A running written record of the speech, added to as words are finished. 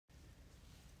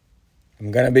I'm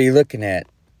going to be looking at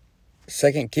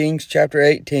 2 Kings chapter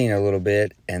 18 a little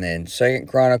bit, and then 2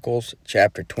 Chronicles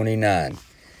chapter 29.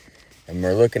 And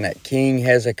we're looking at King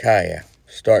Hezekiah,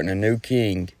 starting a new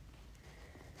king.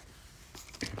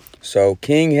 So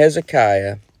King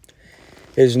Hezekiah,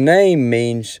 his name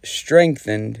means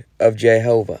strengthened of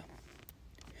Jehovah.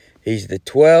 He's the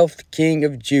 12th king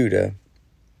of Judah,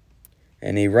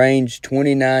 and he reigns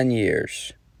 29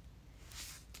 years.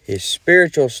 His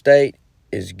spiritual state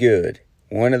is good,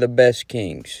 one of the best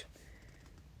kings.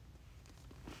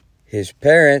 His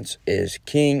parents is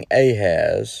King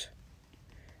Ahaz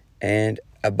and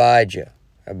Abijah.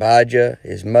 Abijah,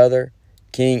 his mother,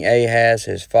 King Ahaz,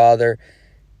 his father.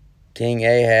 King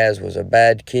Ahaz was a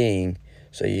bad king,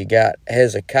 so you got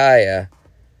Hezekiah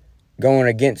going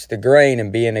against the grain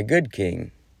and being a good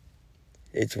king.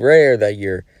 It's rare that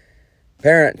your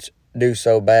parents do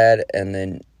so bad and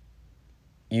then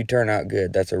you turn out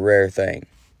good. That's a rare thing.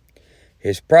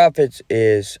 His prophets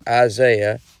is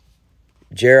Isaiah,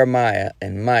 Jeremiah,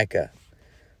 and Micah.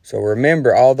 So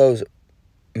remember, all those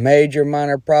major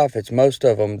minor prophets, most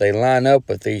of them, they line up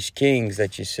with these kings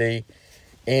that you see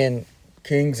in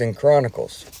Kings and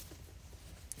Chronicles.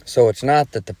 So it's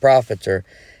not that the prophets are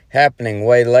happening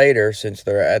way later, since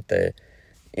they're at the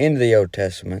end of the Old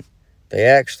Testament. They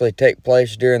actually take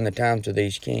place during the times of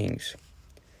these kings.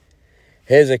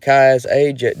 Hezekiah's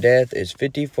age at death is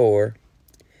 54,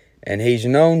 and he's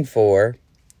known for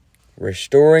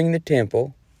restoring the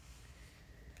temple,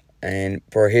 and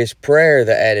for his prayer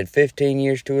that added 15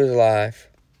 years to his life.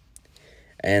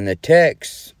 And the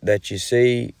text that you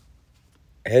see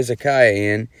Hezekiah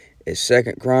in is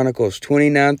 2 Chronicles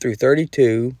 29 through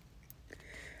 32,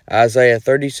 Isaiah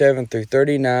 37 through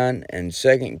 39, and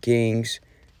 2 Kings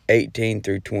 18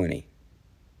 through 20.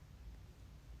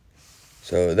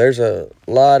 So there's a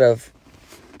lot of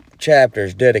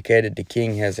chapters dedicated to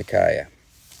King Hezekiah.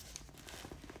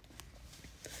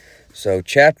 So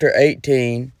chapter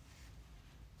 18,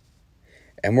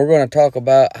 and we're going to talk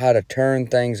about how to turn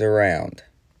things around.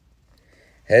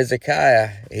 Hezekiah,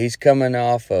 he's coming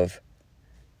off of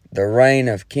the reign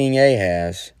of King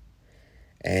Ahaz,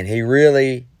 and he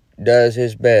really does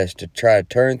his best to try to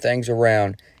turn things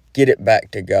around, get it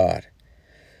back to God.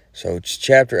 So it's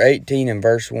chapter 18 and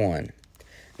verse 1.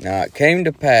 Now it came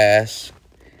to pass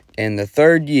in the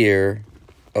 3rd year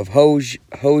of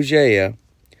Hosea,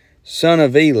 son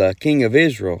of Elah, king of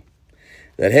Israel,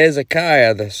 that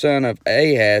Hezekiah, the son of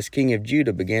Ahaz, king of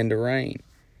Judah, began to reign.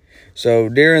 So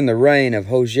during the reign of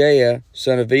Hosea,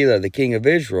 son of Elah, the king of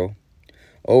Israel,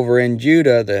 over in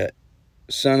Judah, the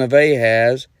son of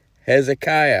Ahaz,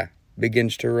 Hezekiah,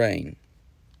 begins to reign.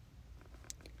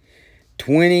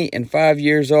 25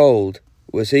 years old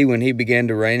was he when he began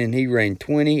to reign, and he reigned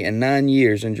 29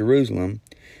 years in Jerusalem.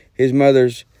 His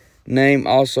mother's name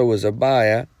also was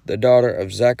Abiah, the daughter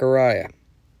of Zechariah.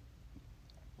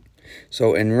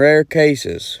 So in rare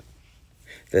cases,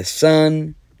 the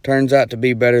son turns out to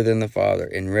be better than the father,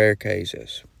 in rare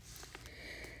cases.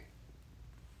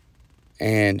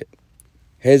 And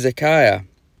Hezekiah,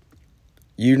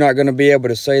 you're not going to be able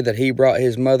to say that he brought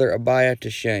his mother Abiah to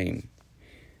shame.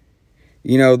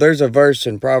 You know, there's a verse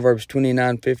in Proverbs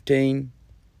 29:15.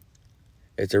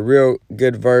 It's a real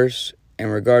good verse in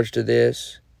regards to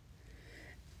this.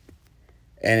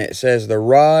 And it says, "The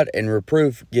rod and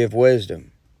reproof give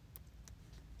wisdom,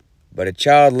 but a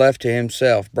child left to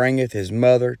himself bringeth his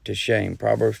mother to shame."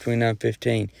 Proverbs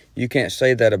 29:15. You can't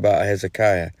say that about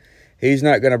Hezekiah. He's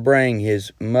not going to bring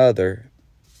his mother,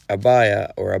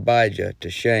 Abiah or Abijah,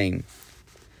 to shame.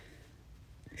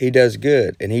 He does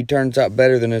good, and he turns out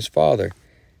better than his father.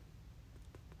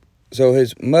 So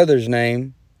his mother's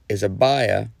name is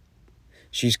Abiah.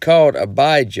 She's called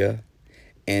Abijah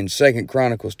in 2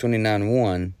 Chronicles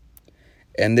 29:1.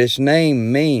 And this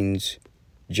name means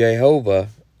Jehovah.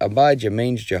 Abijah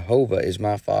means Jehovah is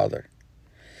my father.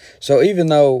 So even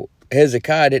though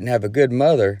Hezekiah didn't have a good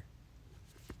mother,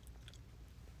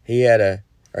 he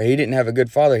didn't have a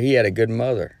good father, he had a good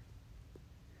mother.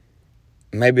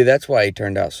 Maybe that's why he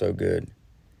turned out so good.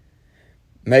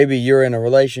 Maybe you're in a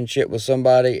relationship with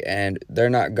somebody and they're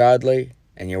not godly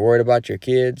and you're worried about your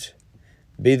kids.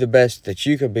 Be the best that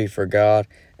you could be for God,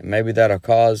 and maybe that'll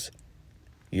cause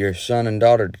your son and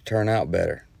daughter to turn out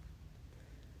better.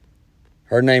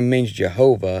 Her name means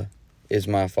Jehovah is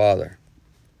my father.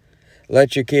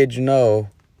 Let your kids know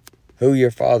who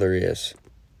your father is.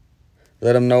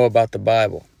 Let them know about the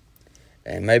Bible.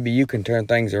 And maybe you can turn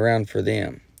things around for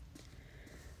them.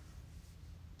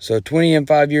 So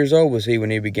 25 years old was he when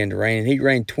he began to reign. And he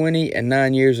reigned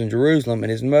 29 years in Jerusalem.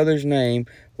 And his mother's name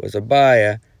was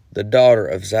Abiah, the daughter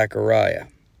of Zechariah.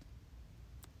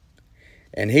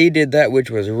 And he did that which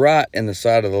was right in the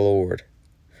sight of the Lord,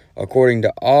 according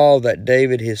to all that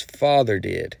David his father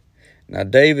did. Now,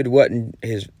 David wasn't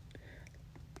his,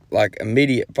 like,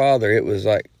 immediate father. It was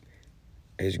like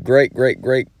his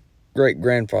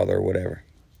great-great-great-great-grandfather or whatever.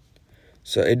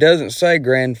 So it doesn't say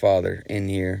grandfather in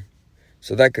here,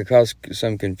 so that could cause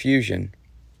some confusion.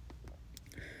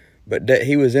 But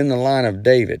he was in the line of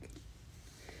David.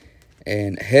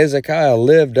 And Hezekiah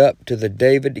lived up to the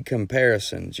David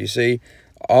comparisons. You see,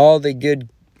 all the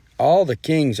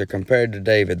kings are compared to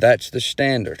David. That's the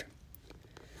standard.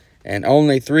 And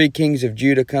only 3 kings of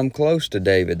Judah come close to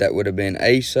David. That would have been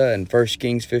Asa in 1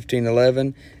 Kings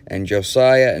 15:11, and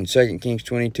Josiah in 2 Kings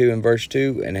 22 and verse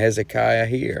 2, and Hezekiah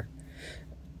here.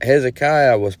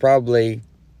 Hezekiah was probably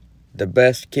the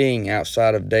best king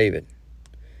outside of David,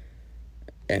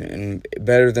 and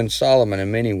better than Solomon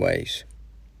in many ways.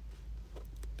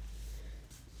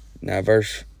 Now,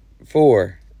 verse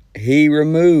 4, he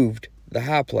removed the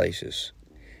high places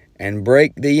and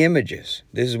break the images.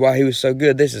 This is why he was so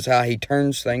good. This is how he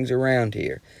turns things around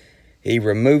here. He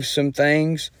removes some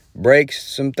things, breaks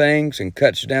some things, and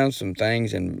cuts down some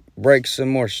things, and breaks some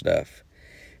more stuff.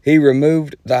 He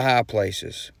removed the high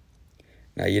places.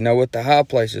 Now, you know what the high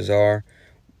places are.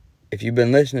 If you've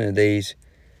been listening to these,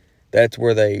 that's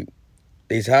where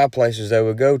these high places they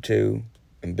would go to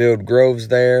and build groves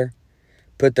there,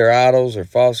 put their idols or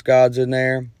false gods in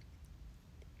there,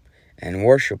 and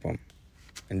worship them,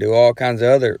 and do all kinds of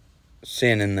other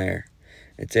sin in there.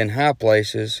 It's in high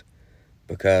places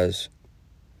because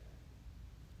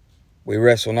we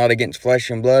wrestle not against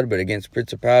flesh and blood, but against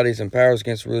principalities and powers,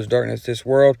 against rulers of darkness of this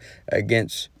world,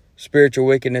 against spiritual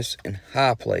wickedness in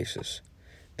high places.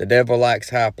 The devil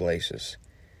likes high places.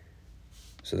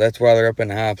 So that's why they're up in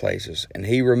the high places. And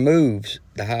he removes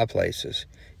the high places.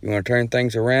 You want to turn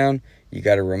things around, you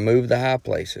got to remove the high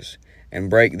places and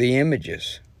break the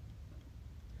images.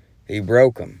 He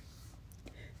broke them.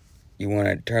 You want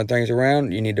to turn things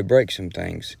around, you need to break some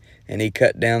things. And he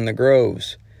cut down the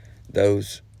groves,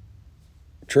 those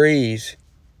trees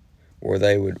where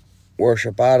they would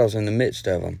worship idols in the midst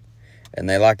of them. And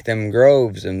they like them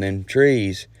groves and them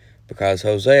trees because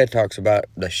Hosea talks about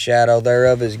the shadow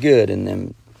thereof is good in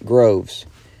them groves.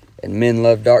 And men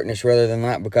love darkness rather than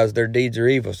light because their deeds are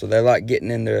evil. So they like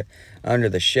getting under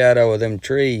the shadow of them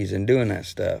trees and doing that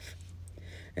stuff.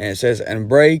 And it says, and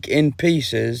break in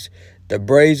pieces the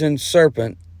brazen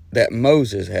serpent that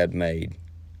Moses had made.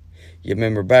 You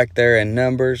remember back there in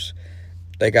Numbers,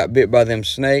 they got bit by them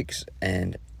snakes,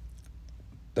 and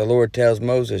the Lord tells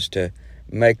Moses to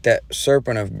make that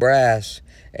serpent of brass,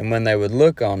 and when they would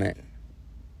look on it,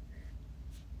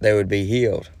 they would be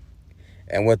healed.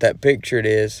 And what that pictured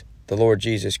is the Lord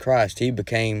Jesus Christ. He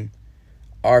became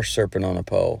our serpent on a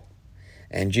pole.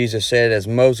 And Jesus said, as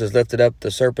Moses lifted up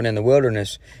the serpent in the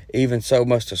wilderness, even so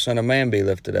must the Son of Man be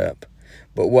lifted up.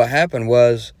 But what happened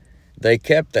was they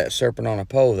kept that serpent on a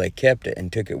pole. They kept it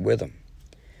and took it with them.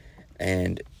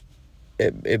 And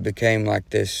it became like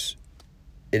this.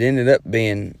 It ended up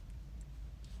being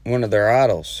one of their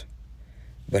idols.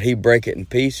 But he brake it in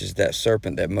pieces, that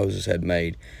serpent that Moses had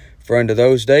made. For unto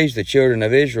those days the children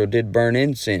of Israel did burn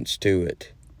incense to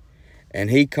it. And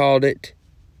he called it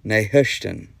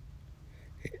Nehushtan.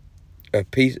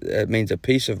 That means a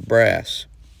piece of brass.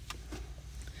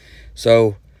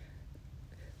 So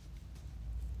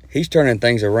he's turning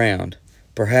things around.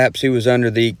 Perhaps he was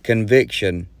under the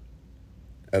conviction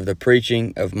of the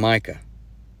preaching of Micah.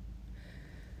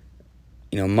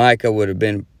 You know, Micah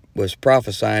was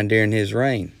prophesying during his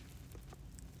reign.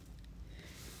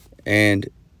 And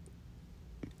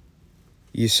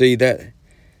you see that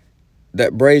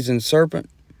brazen serpent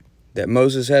that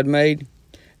Moses had made,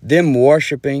 them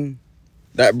worshiping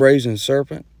that brazen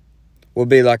serpent will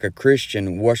be like a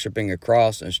Christian worshiping a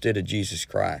cross instead of Jesus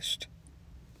Christ.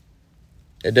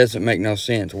 It doesn't make no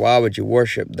sense. Why would you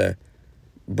worship the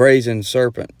brazen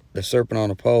serpent, the serpent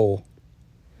on a pole,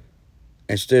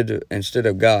 instead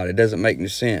of God? It doesn't make no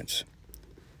sense.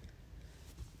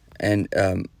 And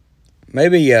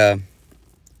maybe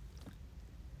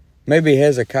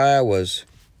Hezekiah was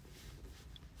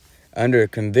under a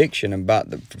conviction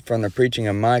from the preaching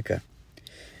of Micah.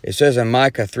 It says in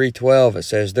Micah 3:12, it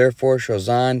says, therefore shall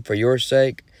Zion for your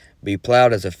sake be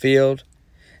plowed as a field,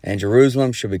 and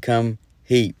Jerusalem shall become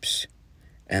heaps,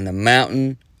 and the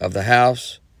mountain of the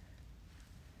house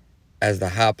as the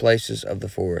high places of the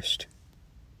forest.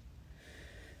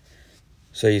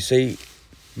 So you see,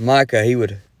 Micah, he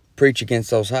would preach against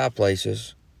those high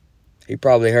places. He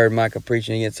probably heard Micah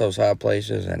preaching against those high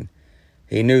places, and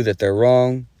he knew that they're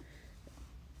wrong,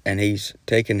 and he's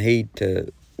taking heed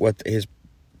to what his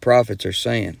prophets are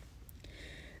saying.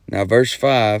 Now, verse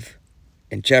 5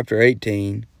 in chapter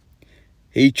 18,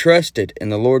 he trusted in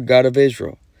the Lord God of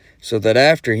Israel, so that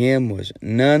after him was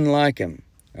none like him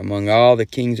among all the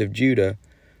kings of Judah,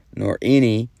 nor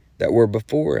any that were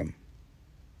before him.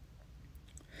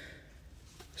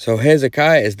 So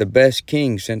Hezekiah is the best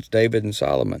king since David and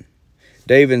Solomon.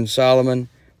 David and Solomon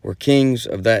were kings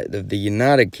of the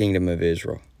united kingdom of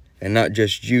Israel, and not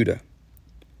just Judah.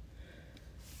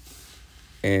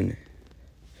 And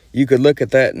you could look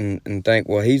at that and think,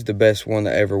 well, he's the best one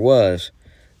that ever was.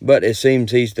 But it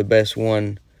seems he's the best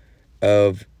one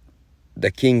of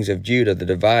the kings of Judah, the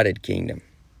divided kingdom.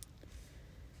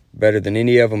 Better than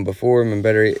any of them before him and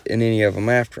better than any of them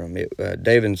after him.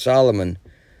 David and Solomon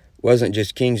wasn't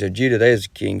just kings of Judah, they was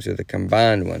kings of the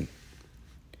combined one.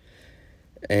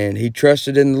 And he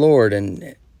trusted in the Lord,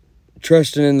 and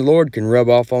trusting in the Lord can rub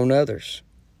off on others.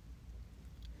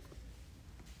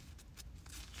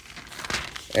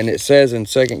 And it says in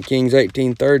 2 Kings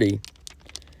 18:30,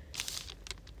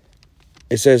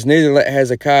 it says, neither let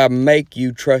Hezekiah make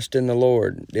you trust in the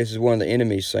Lord. This is one of the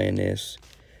enemies saying this.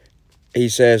 He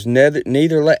says,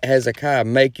 neither let Hezekiah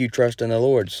make you trust in the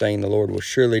Lord, saying the Lord will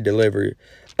surely deliver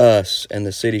us, and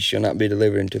the city shall not be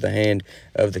delivered into the hand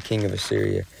of the king of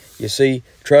Assyria. You see,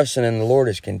 trusting in the Lord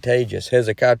is contagious.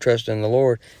 Hezekiah trusted in the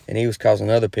Lord, and he was causing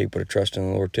other people to trust in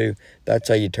the Lord too. That's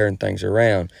how you turn things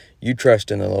around. You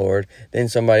trust in the Lord, then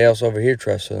somebody else over here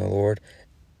trusts in the Lord,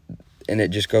 and it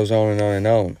just goes on and on and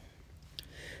on.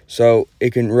 So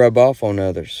it can rub off on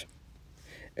others.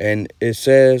 And it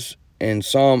says in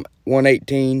Psalm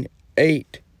 118:8,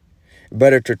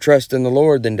 better to trust in the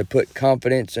Lord than to put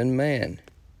confidence in man.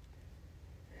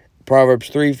 Proverbs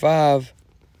 3:5,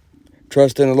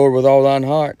 trust in the Lord with all thine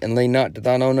heart, and lean not to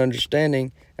thine own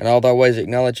understanding, and all thy ways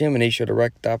acknowledge him, and he shall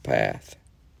direct thy path.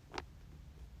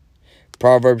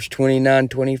 Proverbs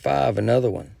 29:25, another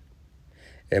one.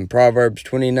 In Proverbs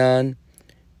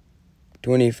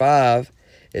 29:25,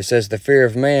 it says, the fear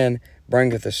of man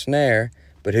bringeth a snare,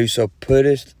 but whoso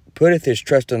putteth his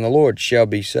trust in the Lord shall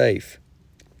be safe.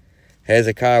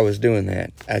 Hezekiah was doing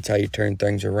that. That's how you turn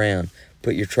things around.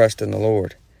 Put your trust in the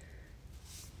Lord.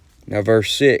 Now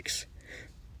verse 6,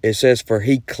 it says, for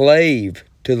he clave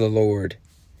to the Lord,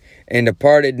 and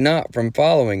departed not from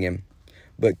following him,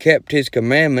 but kept his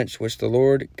commandments which the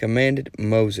Lord commanded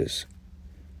Moses.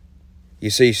 You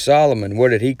see, Solomon, what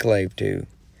did he clave to?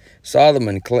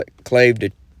 Solomon clave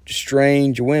to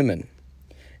strange women,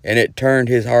 and it turned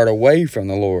his heart away from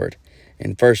the Lord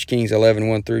in 1 Kings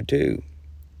 11:1-2.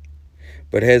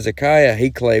 But Hezekiah,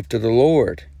 he clave to the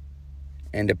Lord,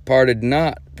 and departed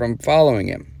not from following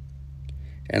him,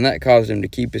 and that caused him to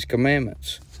keep his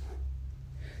commandments.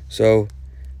 So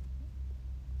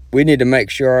we need to make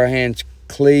sure our hands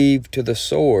cleave to the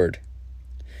sword.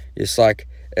 It's like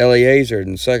Eliezer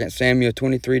in 2 Samuel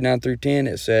 23:9-10,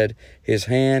 it said, his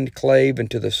hand clave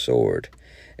unto the sword,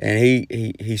 and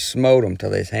he smote him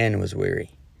till his hand was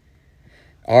weary.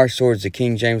 Our sword's the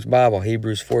King James Bible,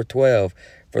 Hebrews 4:12,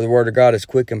 for the word of God is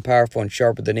quick and powerful and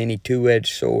sharper than any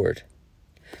two-edged sword.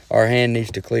 Our hand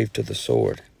needs to cleave to the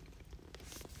sword.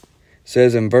 It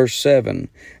says in verse 7,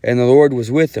 and the Lord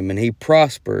was with him, and he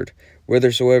prospered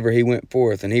whithersoever he went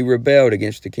forth, and he rebelled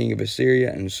against the king of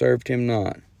Assyria and served him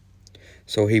not.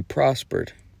 So he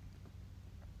prospered.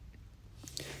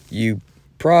 You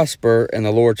prosper in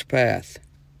the Lord's path.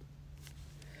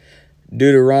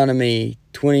 Deuteronomy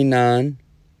 29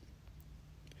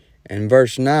 and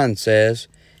verse 9 says,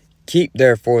 keep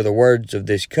therefore the words of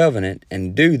this covenant,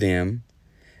 and do them,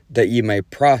 that ye may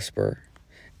prosper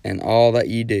in all that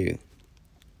ye do.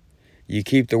 You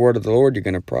keep the word of the Lord, you're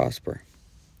going to prosper.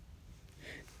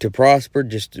 To prosper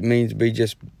just means to be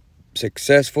just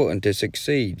successful and to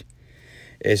succeed.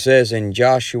 It says in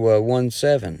Joshua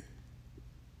 1:7,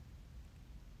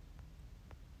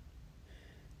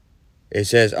 it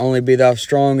says, only be thou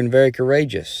strong and very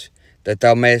courageous, that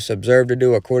thou mayest observe to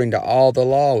do according to all the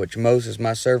law which Moses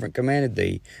my servant commanded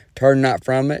thee. Turn not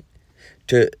from it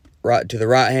to the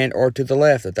right hand or to the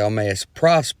left, that thou mayest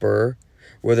prosper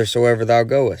whithersoever thou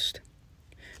goest.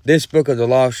 This book of the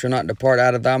law shall not depart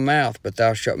out of thy mouth, but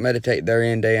thou shalt meditate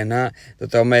therein day and night,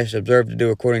 that thou mayest observe to do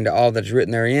according to all that is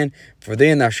written therein. For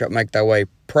then thou shalt make thy way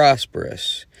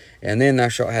prosperous, and then thou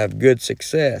shalt have good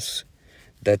success.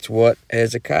 That's what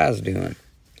Hezekiah is doing.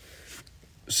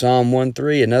 Psalm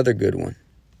 1:3, another good one.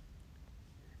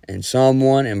 In Psalm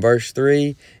 1 and verse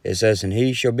 3, it says, and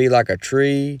he shall be like a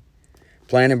tree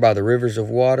planted by the rivers of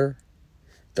water.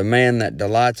 The man that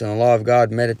delights in the law of God,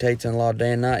 meditates in the law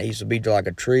day and night, he shall be like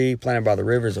a tree planted by the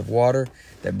rivers of water,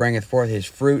 that bringeth forth his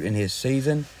fruit in his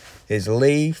season. His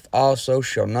leaf also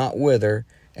shall not wither,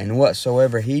 and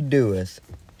whatsoever he doeth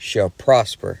shall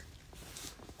prosper.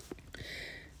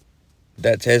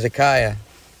 That's Hezekiah.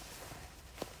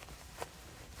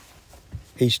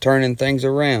 He's turning things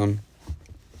around.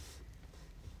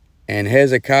 And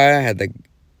Hezekiah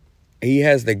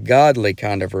has the godly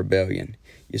kind of rebellion.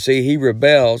 You see, he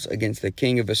rebels against the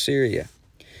king of Assyria.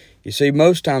 You see,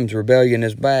 most times rebellion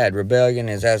is bad. Rebellion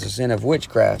is as a sin of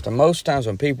witchcraft. And most times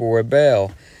when people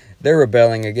rebel, they're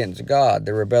rebelling against God.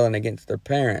 They're rebelling against their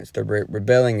parents. They're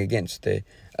rebelling against the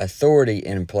authority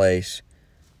in place.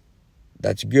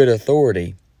 That's good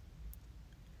authority.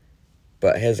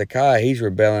 But Hezekiah, he's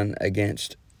rebelling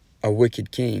against a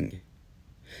wicked king.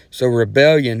 So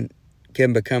rebellion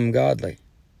can become godly.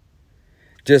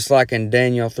 Just like in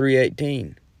Daniel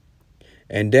 3:18.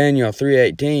 In Daniel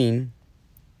 3:18,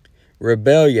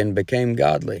 rebellion became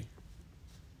godly.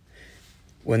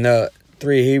 When the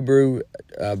 3 Hebrew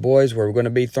boys were going to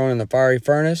be thrown in the fiery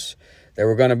furnace, they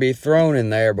were going to be thrown in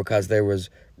there because they was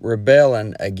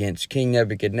rebelling against King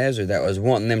Nebuchadnezzar that was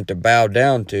wanting them to bow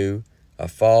down to a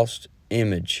false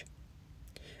image.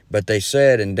 But they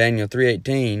said in Daniel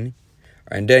 3:18,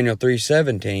 or in Daniel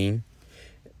 3:17,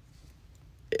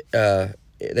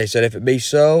 they said, if it be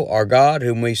so, our God,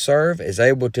 whom we serve, is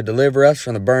able to deliver us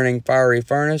from the burning fiery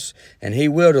furnace, and he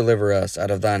will deliver us out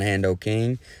of thine hand, O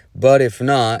king. But if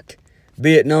not,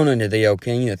 be it known unto thee, O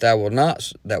king,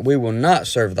 that we will not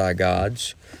serve thy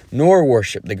gods, nor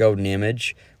worship the golden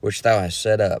image which thou hast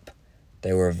set up.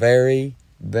 They were very,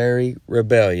 very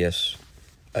rebellious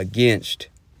against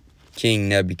King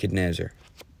Nebuchadnezzar.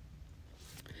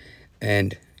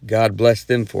 And God blessed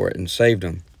them for it and saved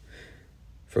them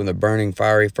from the burning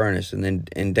fiery furnace. And then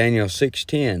in Daniel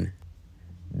 6:10,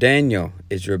 Daniel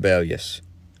is rebellious.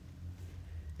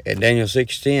 In Daniel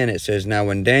 6:10 it says, now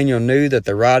when Daniel knew that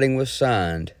the writing was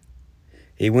signed,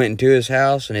 he went into his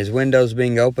house, and his windows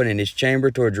being open in his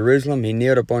chamber toward Jerusalem, he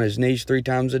kneeled upon his knees 3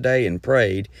 times a day and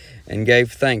prayed and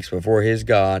gave thanks before his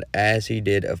God as he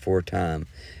did aforetime.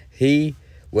 He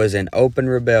was in open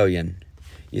rebellion.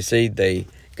 You see, they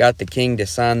got the king to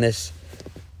sign this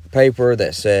paper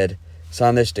that said,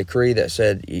 sign this decree that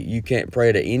said you can't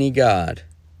pray to any god.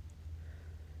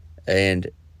 And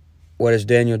what does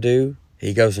Daniel do?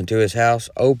 He goes into his house,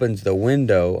 opens the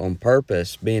window on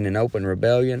purpose, being in open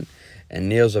rebellion, and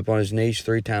kneels upon his knees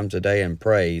 3 times a day and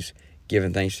prays,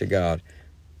 giving thanks to God.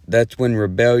 That's when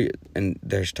rebellion, and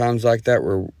there's times like that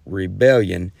where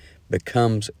rebellion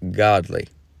becomes godly.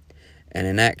 And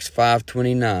in Acts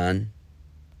 5:29,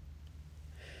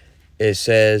 it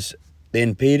says,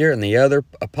 then Peter and the other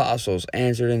apostles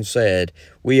answered and said,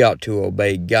 we ought to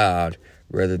obey God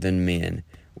rather than men.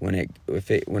 When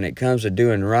it comes to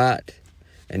doing right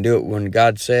and do it when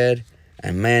God said,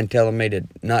 and man telling me to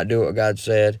not do what God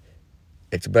said,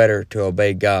 it's better to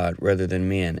obey God rather than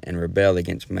men and rebel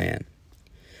against man.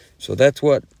 So that's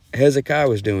what Hezekiah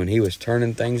was doing. He was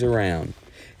turning things around.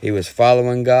 He was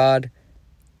following God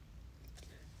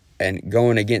and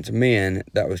going against men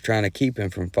that was trying to keep him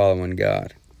from following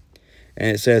God. And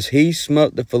it says, he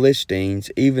smote the Philistines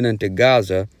even unto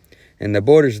Gaza, and the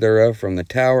borders thereof from the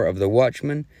tower of the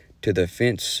watchman to the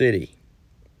fenced city.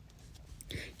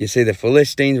 You see, the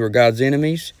Philistines were God's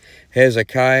enemies.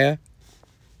 Hezekiah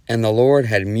and the Lord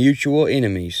had mutual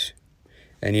enemies.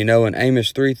 And you know, in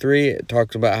Amos 3:3, it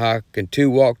talks about how can 2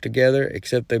 walk together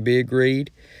except they be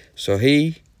agreed. So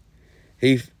he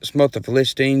smote the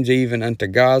Philistines even unto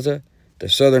Gaza, the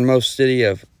southernmost city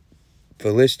of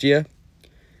Philistia,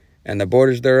 and the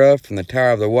borders thereof from the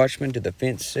tower of the watchman to the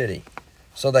fenced city.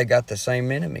 So they got the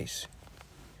same enemies.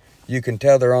 You can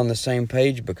tell they're on the same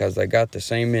page because they got the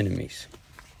same enemies.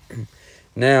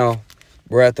 Now,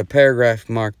 we're at the paragraph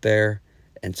mark there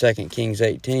in 2 Kings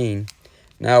 18.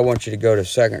 Now I want you to go to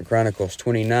 2 Chronicles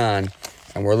 29,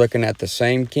 and we're looking at the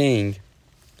same king.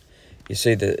 You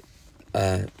see, the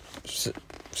 1st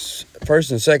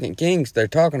and 2nd Kings, they're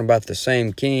talking about the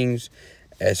same kings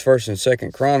as 1st and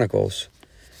 2nd Chronicles.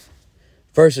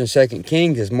 1st and 2nd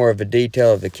Kings is more of a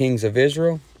detail of the kings of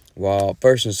Israel, while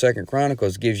 1st and 2nd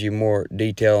Chronicles gives you more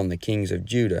detail on the kings of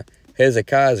Judah.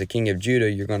 Hezekiah is a king of Judah.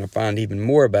 You're going to find even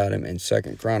more about him in 2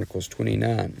 Chronicles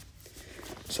 29.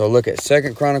 So look at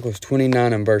 2 Chronicles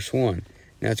 29 and verse 1.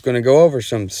 Now it's going to go over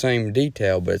some same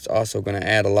detail, but it's also going to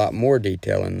add a lot more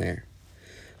detail in there.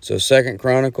 So 2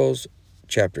 Chronicles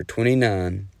chapter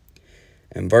 29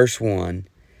 and verse 1.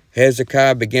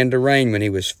 Hezekiah began to reign when he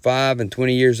was 25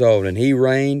 years old, and he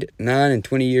reigned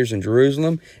 29 years in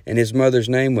Jerusalem, and his mother's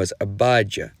name was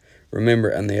Abijah. Remember,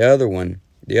 and the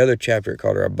other chapter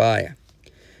called her Abiah.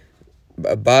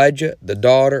 Abijah, the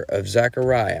daughter of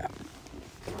Zechariah.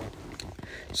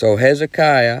 So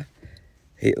Hezekiah,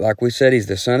 like we said, he's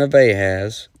the son of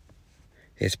Ahaz.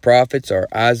 His prophets are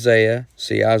Isaiah,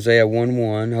 see Isaiah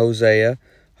 1:1, Hosea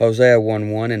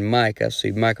 1:1, and Micah,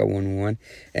 see Micah 1:1.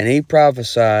 And he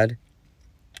prophesied,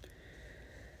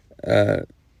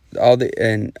 all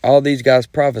these guys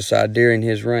prophesied during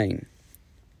his reign.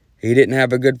 He didn't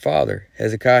have a good father.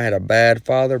 Hezekiah had a bad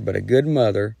father, but a good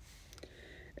mother.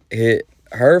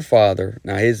 Her father,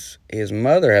 now his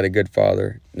mother had a good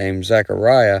father named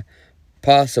Zechariah,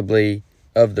 possibly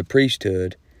of the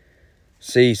priesthood.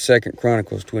 See 2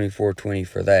 Chronicles 24:20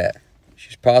 for that.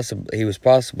 He was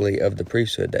possibly of the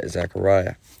priesthood, that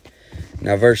Zechariah.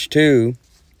 Now verse 2,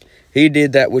 he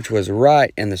did that which was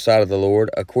right in the sight of the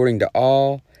Lord, according to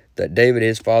all that David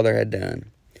his father had done.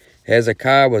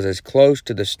 Hezekiah was as close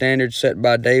to the standard set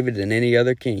by David than any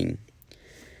other king.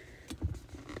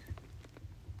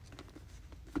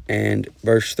 And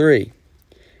verse 3,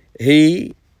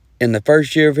 he, in the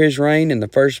first year of his reign, in the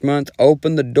first month,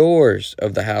 opened the doors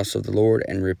of the house of the Lord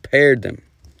and repaired them.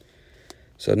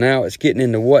 So now it's getting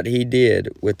into what he did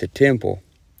with the temple.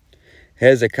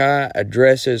 Hezekiah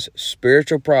addresses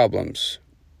spiritual problems.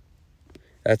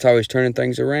 That's how he's turning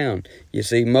things around. You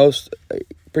see,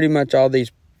 pretty much all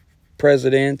these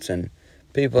presidents and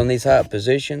people in these high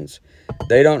positions,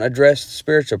 they don't address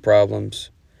spiritual problems.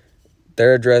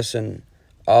 They're addressing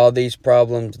all these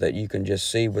problems that you can just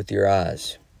see with your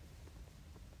eyes.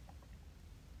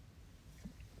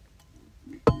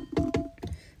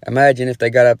 Imagine if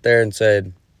they got up there and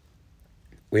said,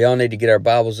 we all need to get our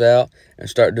Bibles out and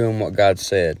start doing what God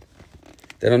said.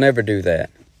 They don't ever do that.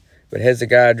 But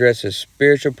Hezekiah addresses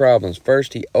spiritual problems.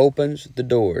 First, he opens the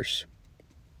doors.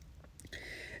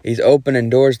 He's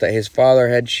opening doors that his father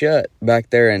had shut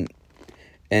back there in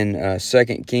 2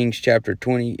 Kings chapter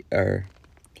 20, or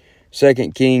 2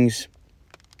 Kings.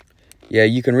 Yeah,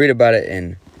 you can read about it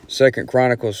in 2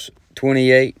 Chronicles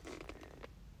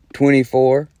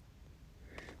 28:24,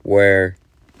 where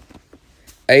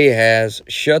Ahaz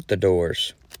shut the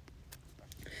doors.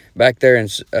 Back there in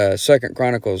 2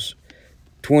 Chronicles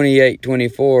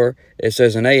 28:24, it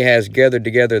says, and Ahaz gathered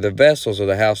together the vessels of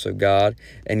the house of God,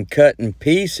 and cut in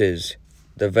pieces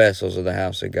the vessels of the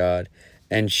house of God,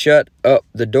 and shut up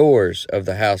the doors of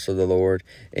the house of the Lord,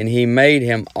 and he made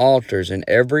him altars in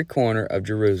every corner of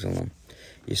Jerusalem.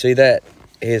 You see that?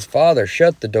 His father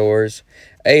shut the doors.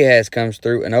 Ahaz comes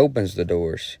through and opens the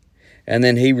doors. And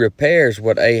then he repairs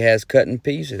what Ahaz cut in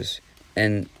pieces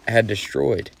and had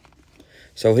destroyed.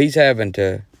 So he's having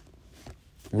to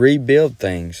rebuild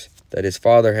things that his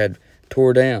father had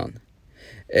tore down.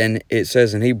 And it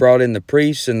says, and he brought in the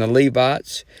priests and the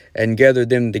Levites and gathered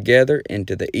them together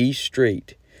into the east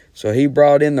street. So he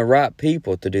brought in the right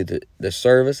people to do the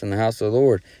service in the house of the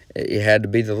Lord. It had to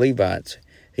be the Levites.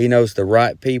 He knows the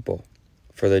right people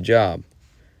for the job.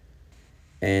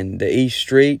 And the east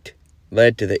street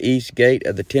led to the east gate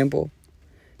of the temple.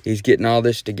 He's getting all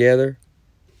this together.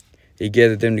 He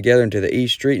gathered them together into the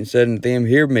east street and said unto them,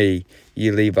 hear me, ye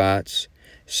Levites,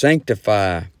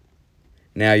 sanctify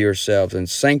now yourselves, and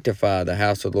sanctify the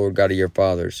house of the Lord God of your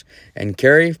fathers, and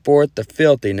carry forth the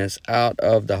filthiness out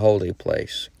of the holy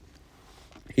place.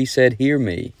 He said, hear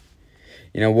me.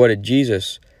 You know, what did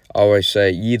Jesus always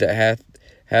say? Ye that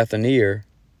hath an ear,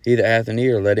 he that hath an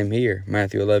ear, let him hear.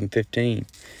 Matthew 11:15.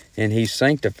 And he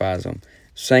sanctifies them.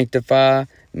 Sanctify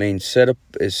means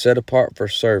is set apart for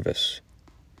service.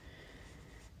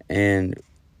 And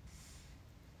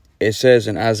it says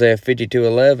in Isaiah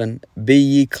 52:11, be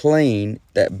ye clean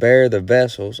that bear the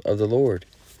vessels of the Lord.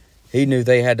 He knew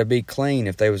they had to be clean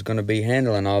if they was going to be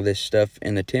handling all this stuff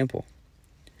in the temple.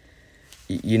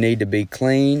 You need to be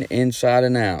clean inside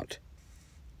and out.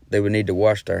 They would need to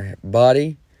wash their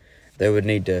body. They would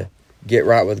need to get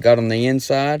right with God on the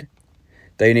inside.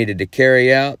 They needed to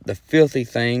carry out the filthy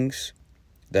things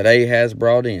that Ahaz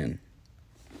brought in.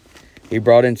 He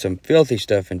brought in some filthy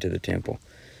stuff into the temple.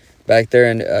 Back there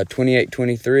in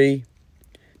 28:23,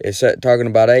 it's talking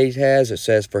about Ahaz. It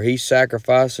says, for he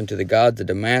sacrificed unto the gods of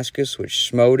Damascus, which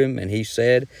smote him. And he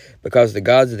said, because the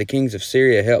gods of the kings of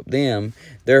Syria helped them,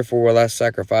 therefore will I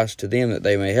sacrifice to them that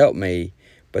they may help me.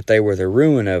 But they were the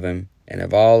ruin of him and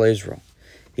of all Israel.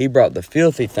 He brought the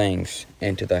filthy things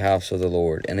into the house of the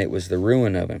Lord, and it was the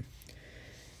ruin of him.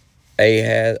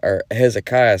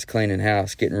 Hezekiah is cleaning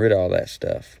house, getting rid of all that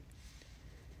stuff.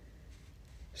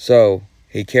 So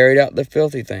he carried out the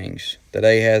filthy things that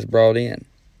Ahaz brought in.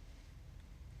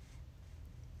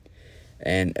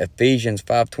 And Ephesians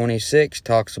 5:26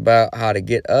 talks about how to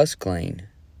get us clean.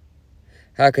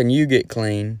 How can you get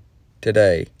clean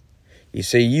today? You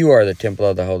see, you are the temple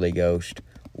of the Holy Ghost.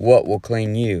 What will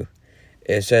clean you?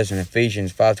 It says in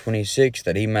Ephesians 5:26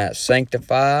 that he might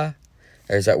sanctify,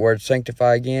 there's that word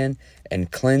sanctify again,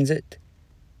 and cleanse it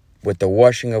with the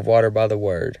washing of water by the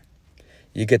word.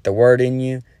 You get the word in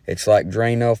you, it's like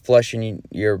Drano flushing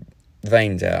your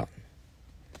veins out.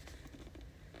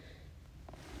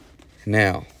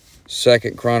 Now,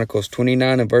 2 Chronicles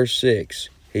 29 and verse 6,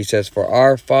 he says, "For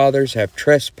our fathers have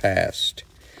trespassed,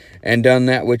 and done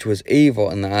that which was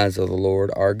evil in the eyes of the Lord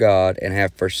our God, and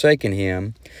have forsaken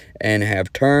him, and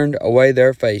have turned away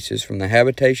their faces from the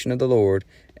habitation of the Lord,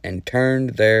 and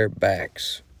turned their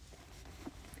backs."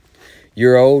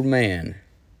 Your old man.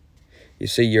 You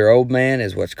see, your old man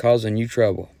is what's causing you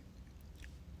trouble.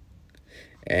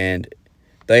 And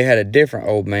they had a different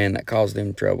old man that caused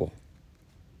them trouble.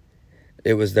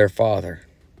 It was their father.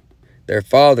 Their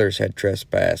fathers had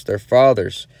trespassed. Their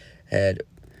fathers had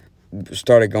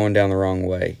started going down the wrong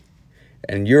way.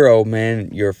 And your old man,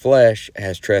 your flesh,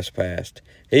 has trespassed.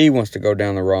 He wants to go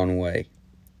down the wrong way.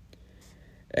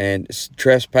 And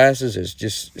trespasses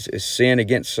is sin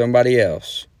against somebody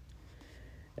else.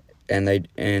 And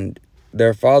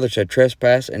their fathers had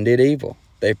trespassed and did evil.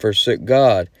 They forsook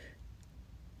God.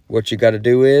 What you got to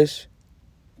do is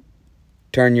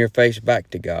turn your face back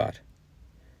to God.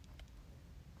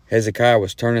 Hezekiah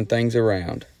was turning things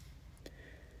around.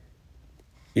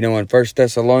 You know, in 1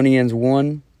 Thessalonians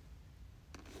 1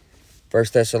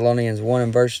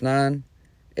 and verse 9,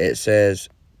 it says,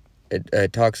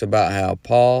 it talks about how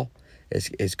Paul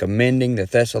is commending the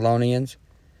Thessalonians.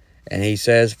 And he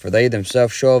says, "For they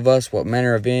themselves show of us what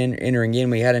manner of entering in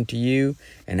we had unto you,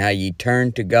 and how ye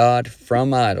turned to God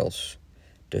from idols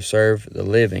to serve the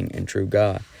living and true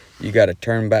God." You got to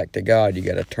turn back to God. You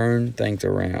got to turn things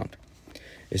around.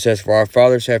 It says, "For our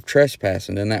fathers have trespassed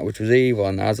and done that which was evil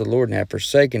in the eyes of the Lord, and have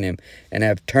forsaken him, and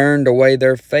have turned away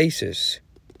their faces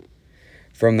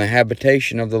from the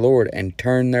habitation of the Lord, and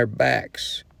turned their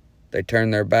backs." They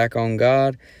turned their back on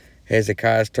God.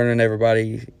 Hezekiah is turning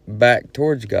everybody back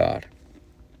towards God.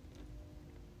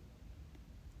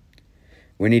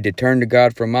 We need to turn to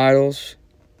God from idols,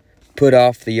 put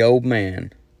off the old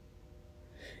man.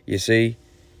 You see,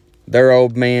 their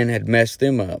old man had messed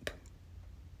them up,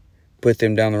 put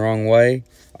them down the wrong way.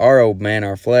 Our old man,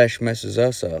 our flesh, messes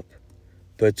us up,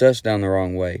 puts us down the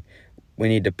wrong way. We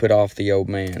need to put off the old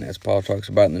man, as Paul talks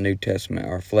about in the New Testament.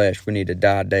 Our flesh, we need to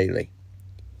die daily.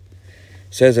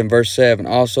 It says in verse 7,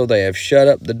 "Also they have shut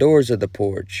up the doors of the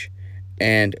porch,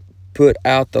 and put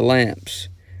out the lamps,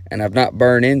 and have not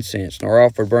burned incense, nor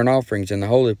offered burnt offerings in the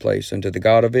holy place unto the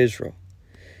God of Israel."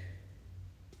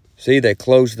 See, they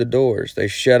closed the doors. They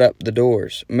shut up the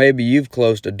doors. Maybe you've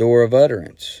closed a door of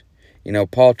utterance. You know,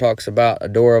 Paul talks about a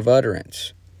door of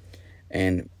utterance,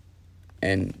 and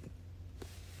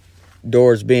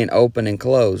doors being open and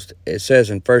closed. It says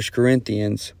in 1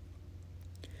 Corinthians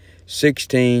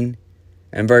 16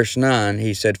 and verse 9,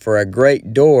 he said, "For a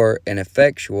great door and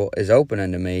effectual is open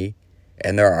unto me,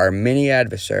 and there are many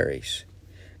adversaries."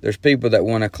 There's people that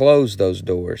want to close those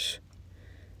doors.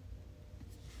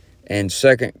 In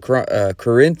 2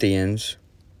 Corinthians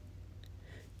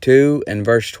 2 and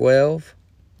verse 12,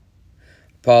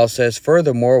 Paul says,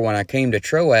 "Furthermore, when I came to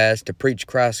Troas to preach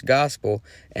Christ's gospel,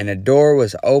 and a door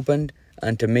was opened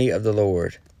unto me of the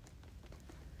Lord."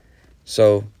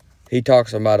 So he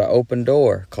talks about an open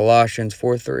door. Colossians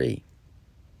 4:3.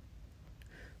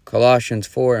 Colossians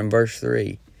 4 and verse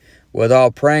 3. "Withal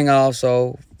praying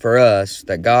also for us,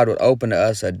 that God would open to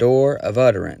us a door of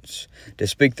utterance, to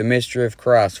speak the mystery of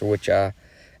Christ, for which I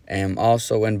am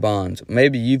also in bonds."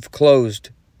 Maybe you've closed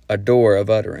a door of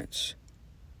utterance.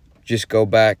 Just go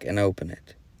back and open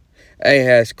it.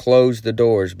 Ahaz closed the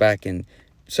doors back in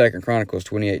 2 Chronicles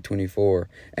 28:24,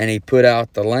 and he put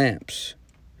out the lamps.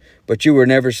 But you were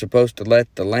never supposed to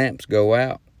let the lamps go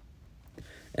out.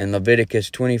 In Leviticus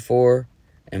 24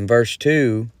 and verse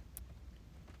 2,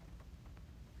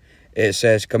 it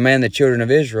says, "Command the children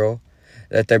of Israel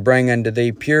that they bring unto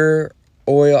thee pure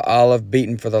oil olive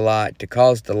beaten for the light, to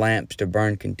cause the lamps to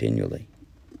burn continually."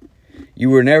 You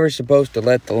were never supposed to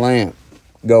let the lamp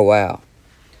go out.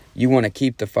 You want to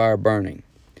keep the fire burning.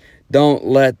 Don't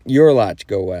let your lights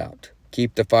go out.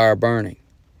 Keep the fire burning.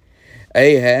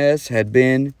 Ahaz had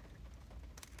been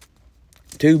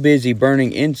too busy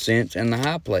burning incense in the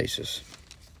high places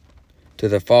to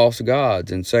the false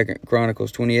gods in 2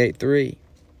 Chronicles 28:3.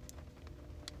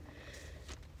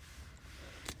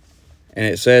 And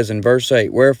it says in verse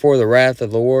 8, "Wherefore the wrath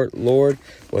of the Lord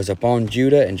was upon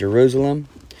Judah and Jerusalem,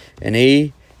 and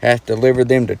he hath delivered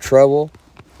them to trouble,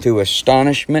 to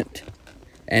astonishment,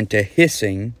 and to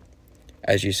hissing,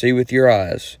 as you see with your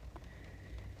eyes."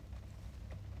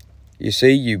 You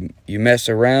see, you mess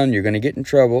around, you're going to get in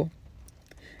trouble.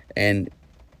 And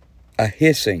a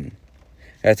hissing,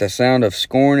 that's a sound of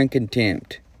scorn and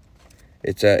contempt.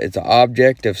 It's an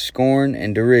object of scorn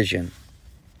and derision.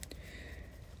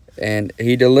 And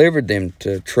he delivered them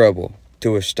to trouble,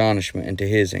 to astonishment, and to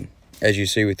hissing, as you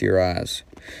see with your eyes.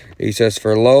 He says,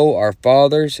 for lo, our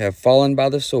fathers have fallen by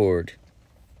the sword.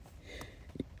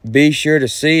 Be sure to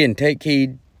see and take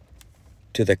heed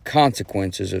to the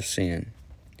consequences of sin.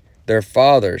 Their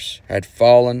fathers had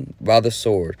fallen by the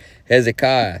sword.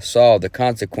 Hezekiah saw the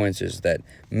consequences that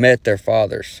met their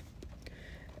fathers.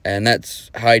 And that's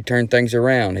how he turned things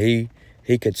around. He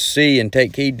could see and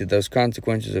take heed to those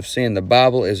consequences of sin. The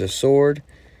Bible is a sword,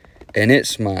 and it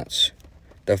smites.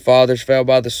 The fathers fell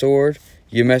by the sword.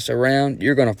 You mess around,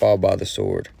 you're going to fall by the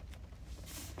sword.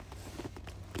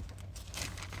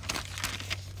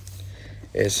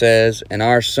 It says, and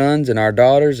our sons and our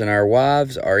daughters and our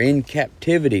wives are in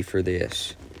captivity for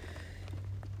this.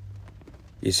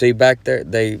 You see back there,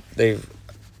 they've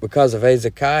because of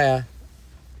Hezekiah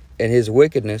and his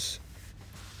wickedness,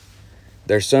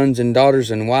 their sons and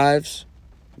daughters and wives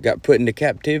got put into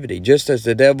captivity, just as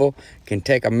the devil can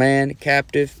take a man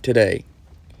captive today.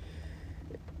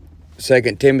 2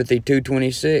 Timothy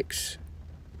 2:26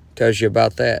 tells you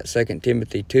about that. 2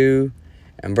 Timothy 2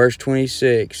 and verse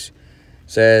 26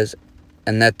 says,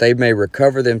 and that they may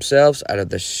recover themselves out of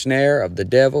the snare of the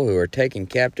devil, who are taken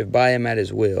captive by him at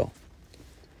his will.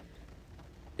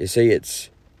 You see, it's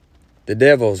the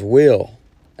devil's will.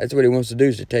 That's what he wants to do,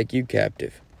 is to take you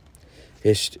captive.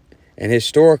 And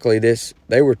historically,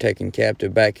 they were taken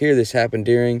captive back here. This happened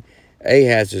during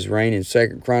Ahaz's reign in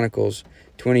 2 Chronicles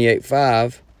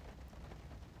 28:5.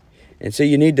 And so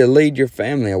you need to lead your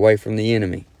family away from the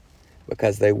enemy,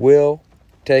 because they will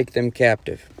take them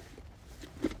captive.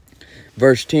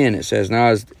 Verse 10, it says,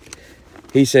 now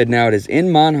he said, now it is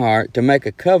in mine heart to make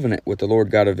a covenant with the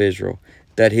Lord God of Israel,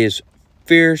 that his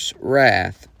fierce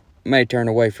wrath may turn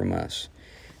away from us.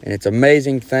 And it's an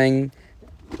amazing thing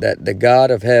that the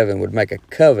God of heaven would make a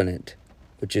covenant,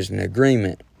 which is an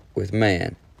agreement with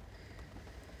man.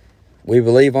 We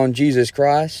believe on Jesus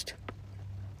Christ,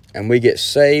 and we get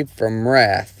saved from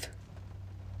wrath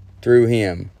through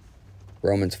him.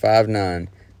 Romans 5:9.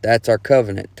 That's our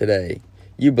covenant today.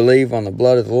 You believe on the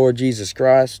blood of the Lord Jesus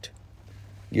Christ,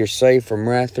 you're saved from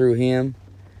wrath through him.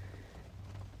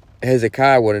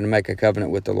 Hezekiah wanted to make a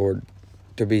covenant with the Lord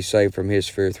to be saved from his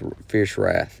fierce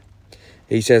wrath.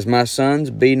 He says, my sons,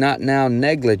 be not now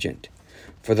negligent,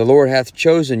 for the Lord hath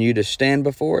chosen you to stand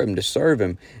before him, to serve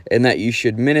him, and that you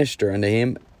should minister unto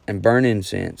him and burn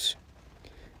incense.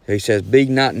 He says, be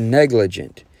not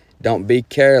negligent. Don't be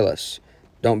careless.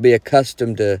 Don't be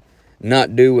accustomed to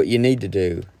not do what you need to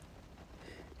do.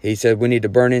 He said we need to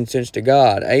burn incense to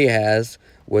God. Ahaz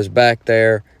was back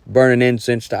there burning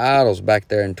incense to idols back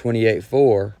there in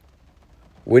 28:4.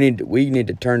 We need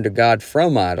to turn to God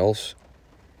from idols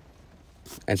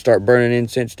and start burning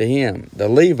incense to him. The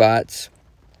Levites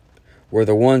were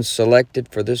the ones selected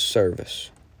for this service.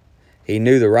 He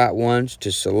knew the right ones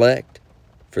to select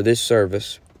for this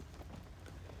service.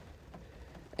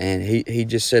 And he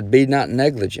just said, be not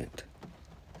negligent.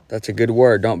 That's a good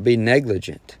word. Don't be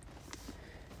negligent.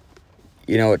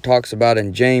 You know, it talks about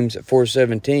in James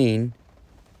 4:17.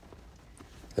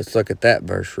 Let's look at that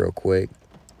verse real quick.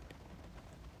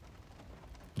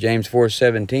 James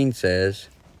 4:17 says,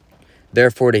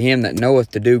 therefore to him that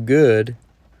knoweth to do good,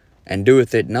 and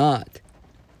doeth it not,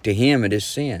 to him it is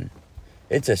sin.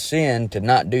 It's a sin to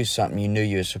not do something you knew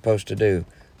you were supposed to do.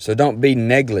 So don't be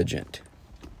negligent.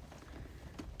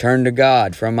 Turn to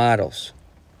God from idols.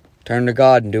 Turn to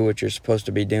God and do what you're supposed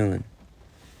to be doing.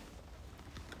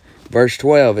 Verse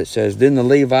 12, it says, then the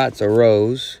Levites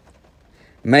arose,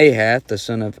 Mahath the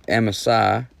son of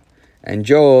Amasai, and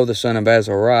Joel the son of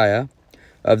Azariah,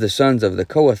 of the sons of the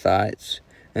Kohathites,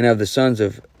 and of the sons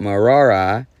of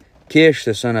Merari, Kish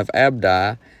the son of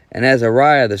Abdi, and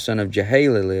Azariah the son of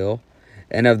Jehalelel,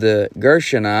 and of the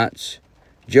Gershonites,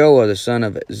 Joah the son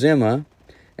of Zimmah,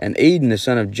 and Eden the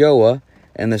son of Joah,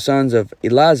 and the sons of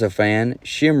Elizaphan,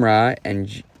 Shimri,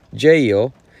 and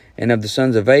Jael, and of the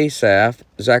sons of Asaph,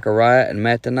 Zechariah, and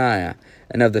Mattaniah,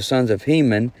 and of the sons of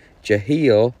Heman,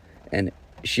 Jehiel, and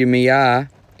Shimei,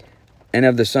 and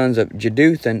of the sons of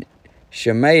Jeduthun,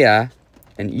 Shemaiah,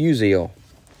 and Uziel.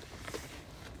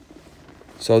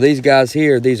 So these guys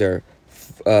here, these are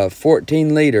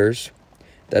 14 leaders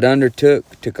that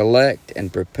undertook to collect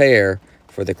and prepare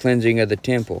for the cleansing of the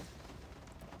temple.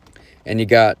 And you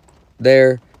got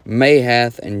there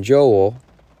Mahath and Joel.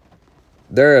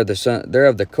 They're of the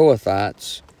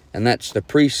Kohathites, and that's the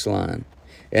priest line.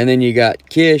 And then you got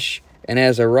Kish and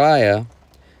Azariah.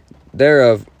 They're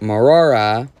of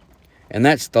Merari, and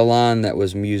that's the line that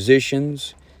was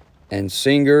musicians and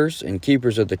singers and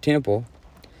keepers of the temple.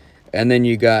 And then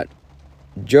you got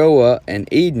Joah and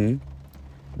Eden,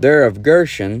 they're of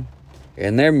Gershon,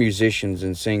 and they're musicians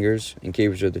and singers and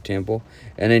keepers of the temple.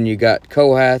 And then you got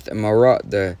Kohath and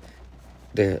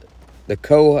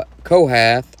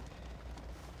Kohath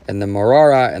and the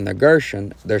Merari and the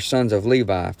Gershon, they're sons of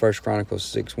Levi, 1 Chronicles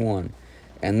 6:1.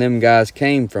 And them guys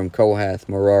came from Kohath,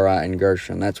 Merari, and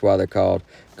Gershon. That's why they're called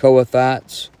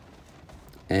Kohathites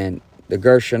and the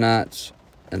Gershonites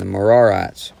and the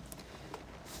Merarites.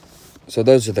 So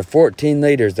those are the 14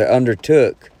 leaders that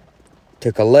undertook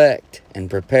to collect and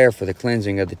prepare for the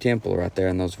cleansing of the temple right there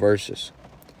in those verses.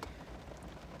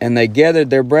 And they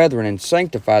gathered their brethren and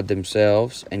sanctified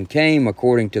themselves and came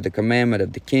according to the commandment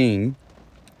of the king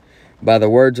by the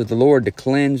words of the Lord to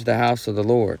cleanse the house of the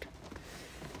Lord.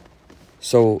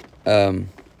 So,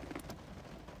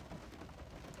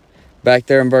 back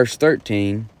there in verse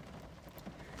 13,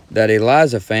 that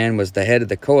Elizaphan was the head of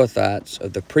the Kohathites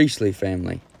of the priestly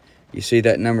family. You see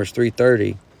that in Numbers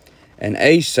 3:30. And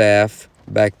Asaph,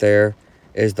 back there,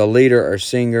 is the leader or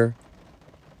singer,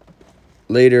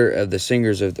 leader of the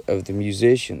singers of the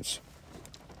musicians.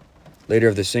 Leader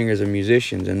of the singers and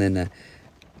musicians. And then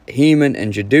Heman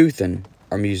and Jeduthun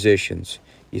are musicians.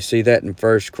 You see that in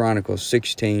 1 Chronicles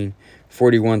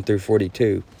 16:41 through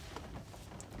 42.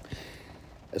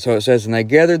 So it says, and they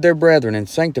gathered their brethren and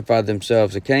sanctified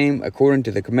themselves and came according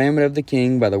to the commandment of the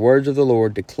king by the words of the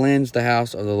Lord to cleanse the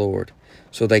house of the Lord.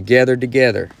 So they gathered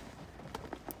together.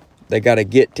 They got to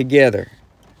get together.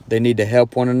 They need to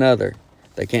help one another.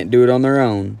 They can't do it on their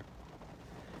own.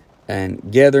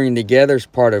 And gathering together is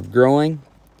part of growing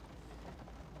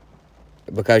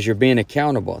because you're being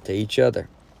accountable to each other.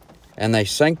 And they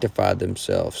sanctified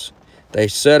themselves. They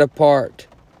set apart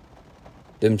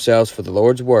themselves for the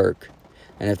Lord's work.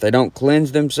 And if they don't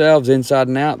cleanse themselves inside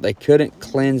and out, they couldn't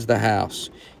cleanse the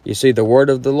house. You see, the word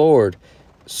of the Lord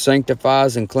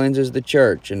sanctifies and cleanses the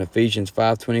church in Ephesians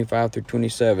 5:25 through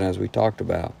 27, as we talked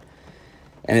about.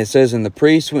 And it says, and the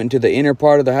priests went into the inner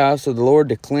part of the house of the Lord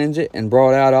to cleanse it and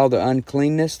brought out all the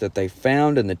uncleanness that they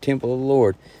found in the temple of the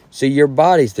Lord. See, your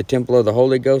body's the temple of the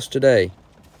Holy Ghost today.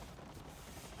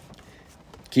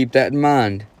 Keep that in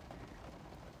mind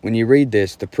when you read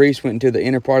this. The priests went into the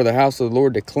inner part of the house of the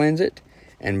Lord to cleanse it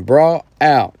and brought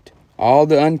out all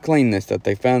the uncleanness that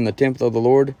they found in the temple of the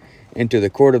Lord into the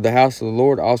court of the house of the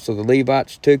Lord. Also the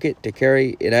Levites took it to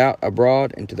carry it out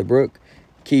abroad into the brook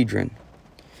Kidron.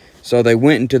 So they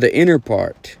went into the inner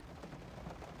part.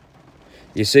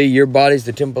 You see, your body's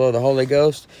the temple of the Holy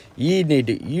Ghost. You need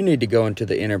to go into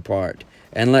the inner part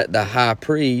and let the high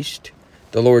priest,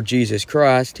 the Lord Jesus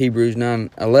Christ, Hebrews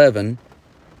 9:11,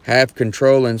 have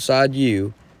control inside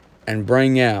you and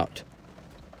bring out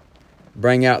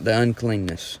the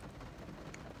uncleanness.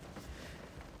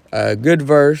 A good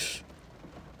verse,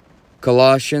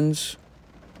 Colossians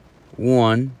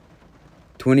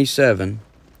 1:27.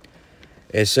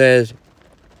 It says,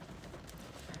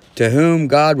 to whom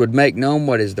God would make known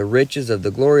what is the riches of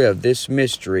the glory of this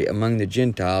mystery among the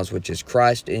Gentiles, which is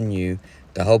Christ in you,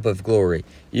 the hope of glory.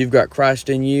 You've got Christ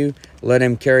in you. Let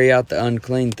him carry out the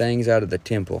unclean things out of the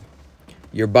temple.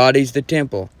 Your body's the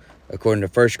temple, according to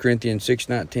 1 Corinthians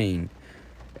 6:19.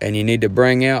 And you need to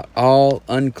bring out all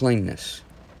uncleanness.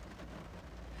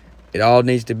 It all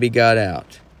needs to be got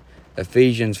out.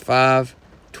 Ephesians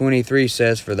 5:23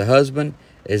 says, for the husband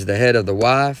is the head of the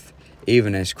wife,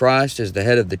 even as Christ is the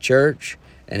head of the church,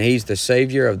 and he's the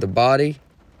Savior of the body.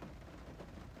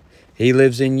 He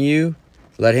lives in you.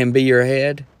 Let him be your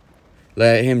head.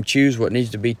 Let him choose what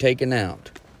needs to be taken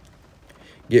out.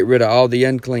 Get rid of all the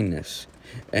uncleanness.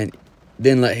 And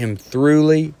then let him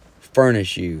thoroughly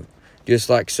furnish you. Just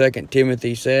like 2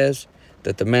 Timothy says,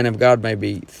 that the man of God may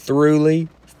be thoroughly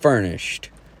furnished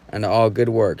unto all good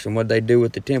works. And what they do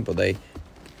with the temple, they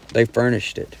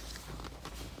furnished it.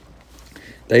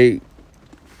 They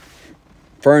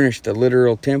furnished the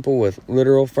literal temple with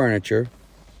literal furniture.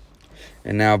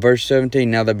 And now verse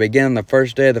 17, now they began on the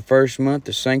first day of the first month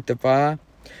to sanctify.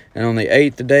 And on the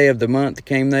 8th day of the month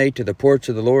came they to the porch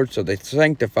of the Lord. So they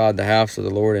sanctified the house of the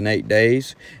Lord in 8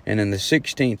 days. And in the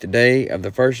 16th day of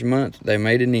the first month they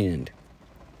made an end.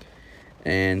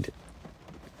 And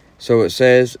so it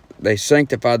says they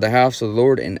sanctified the house of the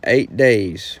Lord in 8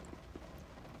 days.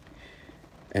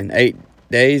 And 8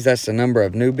 days, that's the number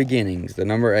of new beginnings, the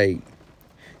number 8.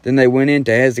 Then they went in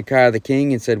to Hezekiah the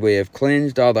king and said, we have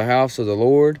cleansed all the house of the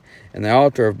Lord, and the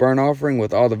altar of burnt offering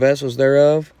with all the vessels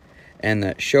thereof, and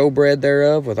the showbread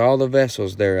thereof with all the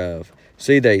vessels thereof.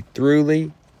 See, they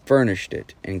thoroughly furnished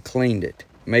it and cleaned it,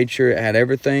 made sure it had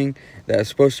everything that was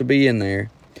supposed to be in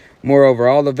there. Moreover,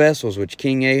 all the vessels which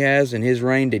King Ahaz in his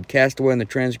reign did cast away in the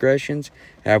transgressions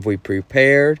have we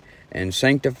prepared, and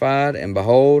sanctified, and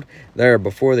behold, they are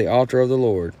before the altar of the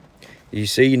Lord. You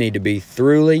see, you need to be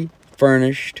thoroughly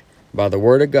furnished by the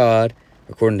Word of God,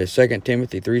 according to 2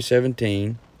 Timothy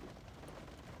 3:17.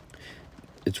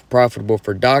 It's profitable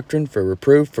for doctrine, for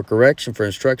reproof, for correction, for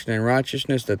instruction in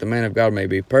righteousness, that the man of God may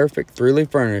be perfect, thoroughly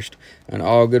furnished, and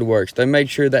all good works. They made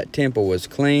sure that temple was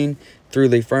clean,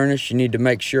 thoroughly furnished. You need to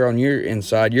make sure on your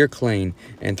inside you're clean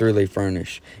and thoroughly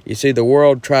furnished. You see, the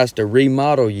world tries to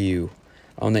remodel you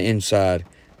on the inside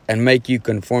and make you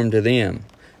conform to them.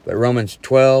 But Romans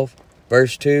 12,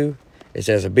 verse 2, it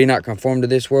says, "Be not conformed to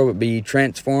this world, but be ye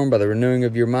transformed by the renewing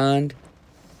of your mind."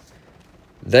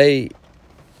 They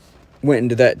went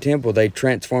into that temple, they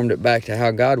transformed it back to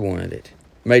how God wanted it.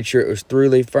 Made sure it was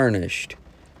thoroughly furnished.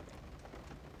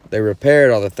 They repaired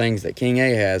all the things that King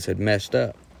Ahaz had messed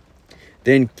up.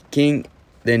 Then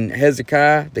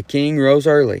Hezekiah the king rose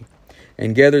early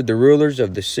and gathered the rulers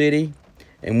of the city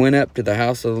and went up to the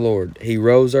house of the Lord. He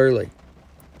rose early.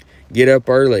 Get up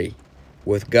early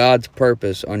with God's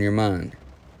purpose on your mind.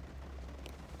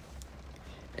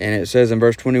 And it says in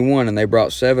verse 21, "And they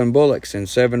brought 7 bullocks, and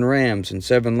 7 rams, and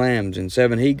 7 lambs, and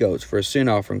 7 he-goats for a sin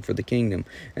offering for the kingdom,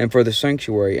 and for the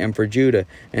sanctuary, and for Judah.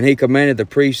 And he commanded the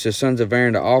priests, the sons of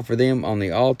Aaron, to offer them on the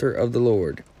altar of the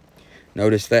Lord."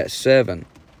 Notice that 7.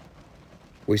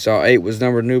 We saw 8 was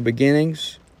number of new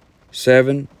beginnings.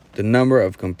 7, the number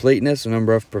of completeness, the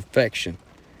number of perfection.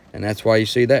 And that's why you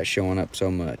see that showing up so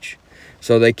much.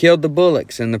 So they killed the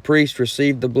bullocks, and the priest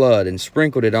received the blood and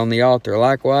sprinkled it on the altar.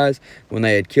 Likewise, when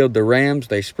they had killed the rams,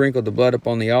 they sprinkled the blood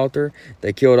upon the altar.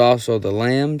 They killed also the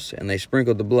lambs, and they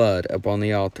sprinkled the blood upon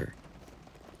the altar.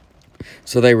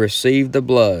 So they received the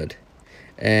blood,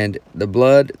 and the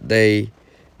blood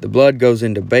goes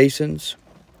into basins,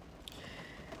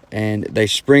 and they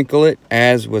sprinkle it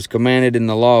as was commanded in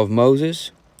the law of Moses.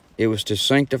 It was to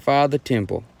sanctify the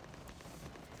temple.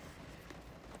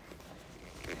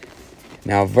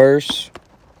 Now verse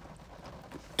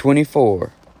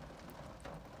 24.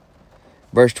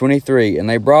 Verse 23. "And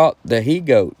they brought the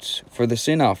he-goats for the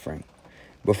sin offering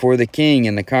before the king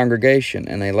and the congregation,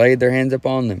 and they laid their hands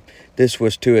upon them." This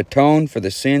was to atone for the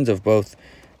sins of both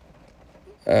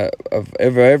of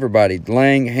everybody.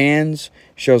 Laying hands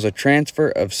shows a transfer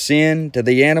of sin to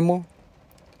the animal.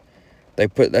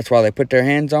 That's why they put their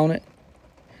hands on it,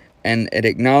 and it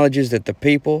acknowledges that the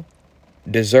people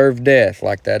deserve death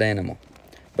like that animal.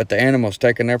 But the animal's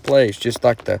taken their place, just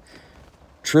like the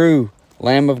true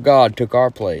Lamb of God took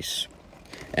our place.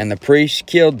 And the priests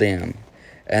killed them,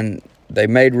 and they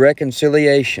made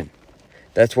reconciliation.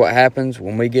 That's what happens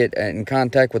when we get in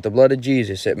contact with the blood of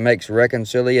Jesus. It makes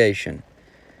reconciliation.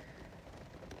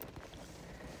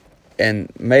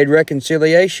 And made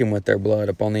reconciliation with their blood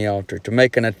upon the altar to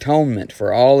make an atonement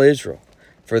for all Israel.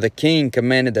 For the king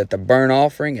commanded that the burnt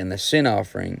offering and the sin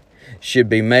offering should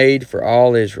be made for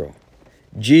all Israel.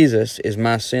 Jesus is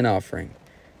my sin offering.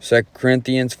 2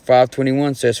 Corinthians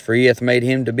 5:21 says, "For he hath made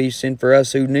him to be sin for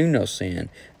us who knew no sin,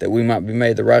 that we might be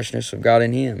made the righteousness of God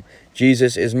in him."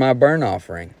 Jesus is my burnt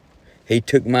offering. He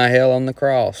took my hell on the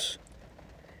cross.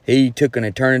 He took an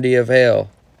eternity of hell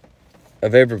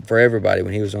for everybody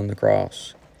when he was on the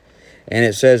cross. And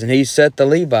it says, "And he set the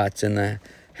Levites in the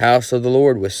house of the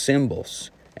Lord with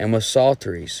cymbals, and with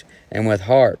psalteries, and with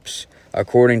harps,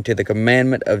 according to the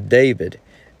commandment of David,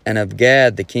 and of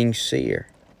Gad the king's seer,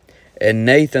 and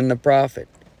Nathan the prophet.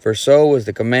 For so was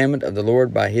the commandment of the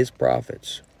Lord by his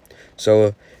prophets."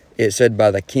 So it said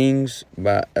by the kings,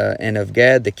 and of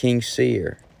Gad the king's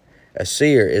seer. A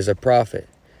seer is a prophet.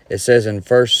 It says in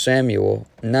 1 Samuel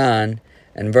 9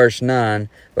 and verse 9,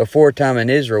 "Before time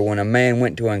in Israel, when a man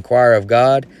went to inquire of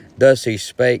God, thus he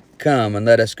spake, Come, and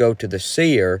let us go to the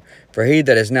seer, for he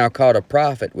that is now called a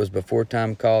prophet was before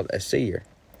time called a seer."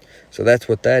 So that's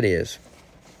what that is.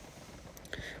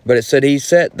 But it said he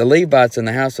set the Levites in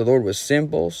the house of the Lord with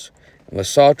cymbals, and with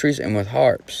psalteries, and with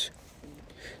harps.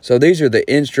 So these are the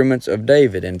instruments of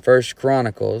David. In 1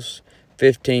 Chronicles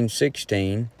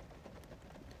 15:16,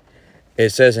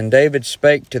 it says, "And David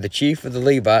spake to the chief of the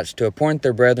Levites to appoint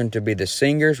their brethren to be the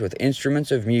singers with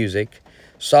instruments of music,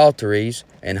 psalteries,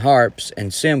 and harps,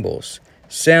 and cymbals,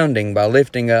 sounding by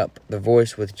lifting up the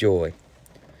voice with joy."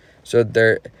 So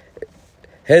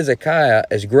Hezekiah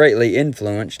is greatly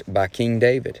influenced by King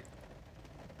David.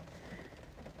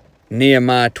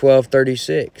 Nehemiah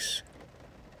 12:36.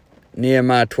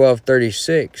 Nehemiah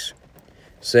 12:36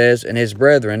 says, "And his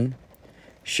brethren,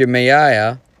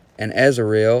 Shemaiah and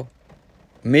Azareel,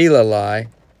 Melalai,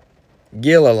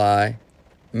 Gilalai,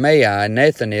 Mai,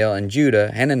 Nathaniel, and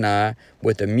Judah, Hananiah,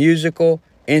 with the musical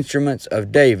instruments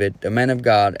of David, the man of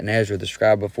God, and Ezra the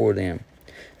scribe before them."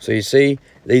 So you see,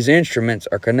 these instruments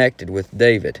are connected with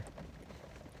David.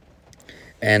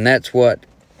 And that's what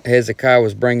Hezekiah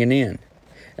was bringing in.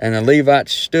 And the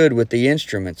Levites stood with the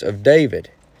instruments of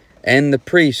David, and the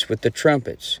priests with the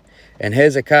trumpets. And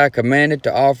Hezekiah commanded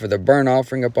to offer the burnt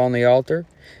offering upon the altar.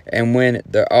 And when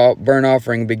the burnt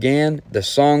offering began, the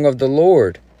song of the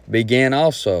Lord began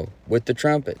also with the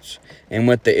trumpets and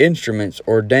with the instruments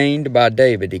ordained by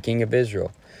David, the king of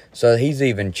Israel. So he's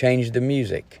even changed the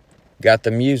music, got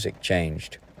the music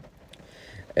changed.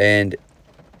 And,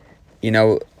 you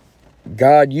know,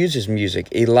 God uses music.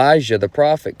 Elijah, the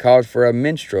prophet, called for a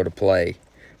minstrel to play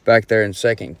back there in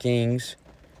 2 Kings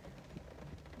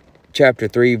chapter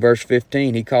 3, verse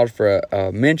 15. He called for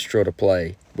a minstrel to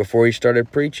play before he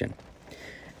started preaching.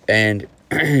 And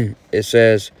it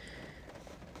says,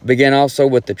 began also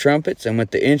with the trumpets and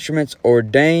with the instruments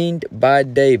ordained by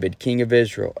David, king of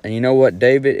Israel. And you know what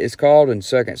David is called in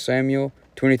 2 Samuel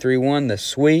 23:1? The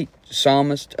sweet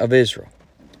psalmist of Israel.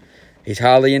 He's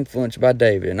highly influenced by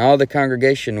David. And all the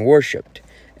congregation worshipped,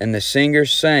 and the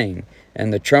singers sang,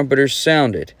 and the trumpeters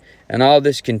sounded. And all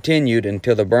this continued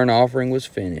until the burnt offering was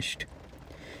finished.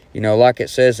 You know, like it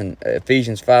says in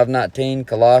Ephesians 5:19,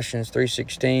 Colossians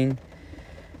 3:16,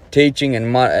 teaching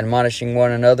and admonishing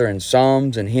one another in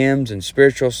psalms and hymns and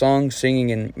spiritual songs,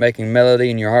 singing and making melody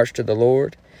in your hearts to the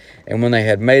Lord. And when they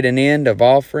had made an end of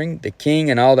offering, the king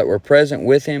and all that were present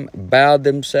with him bowed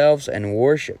themselves and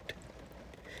worshipped.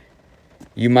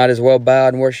 You might as well bow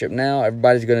and worship now.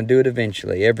 Everybody's going to do it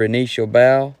eventually. Every knee shall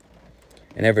bow,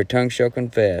 and every tongue shall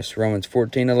confess. Romans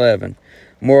 14:11.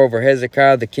 Moreover,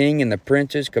 Hezekiah the king and the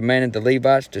princes commanded the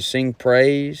Levites to sing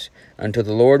praise unto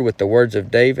the Lord with the words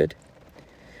of David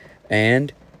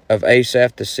and of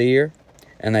Asaph the seer.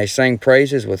 And they sang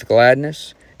praises with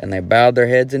gladness, and they bowed their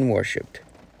heads and worshipped.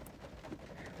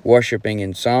 Worshipping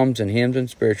in psalms and hymns and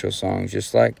spiritual songs,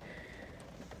 just like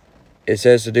it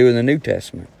says to do in the New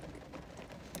Testament.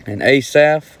 And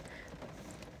Asaph,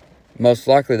 most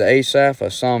likely the Asaph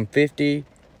of Psalm 50,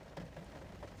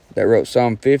 that wrote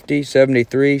Psalm 50,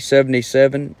 73,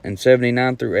 77, and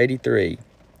 79 through 83.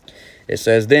 It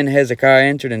says, Then Hezekiah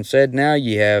answered and said, Now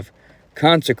ye have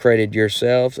consecrated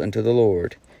yourselves unto the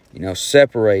Lord. You know,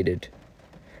 separated.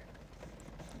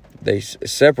 They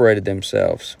separated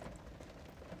themselves.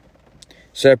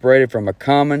 Separated from a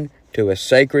common to a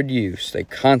sacred use. They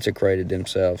consecrated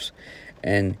themselves.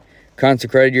 And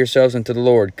consecrated yourselves unto the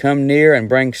Lord. Come near and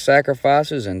bring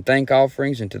sacrifices and thank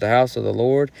offerings into the house of the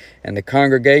Lord. And the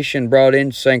congregation brought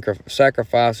in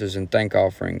sacrifices and thank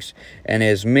offerings, and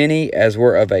as many as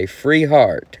were of a free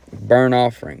heart, burnt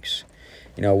offerings.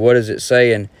 You know, what does it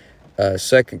say in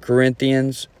 2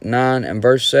 Corinthians 9 and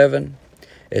verse 7?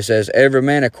 It says, Every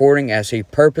man according as he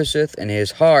purposeth in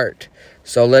his heart,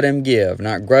 so let him give,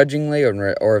 not grudgingly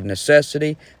or of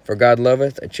necessity, for God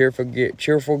loveth a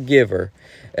cheerful giver.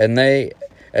 And they,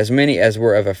 as many as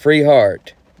were of a free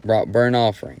heart, brought burnt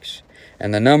offerings.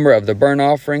 And the number of the burnt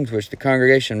offerings which the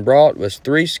congregation brought was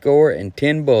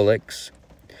 60 bullocks.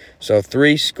 So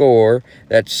 60,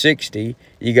 that's 60.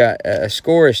 You got a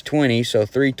score is 20, so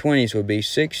 3 20s would be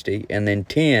 60, and then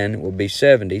 10 would be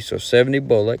 70, so 70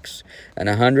 bullocks, and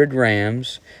 100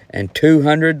 rams, and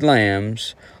 200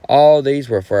 lambs. All these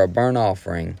were for a burnt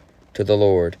offering to the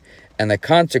Lord. And the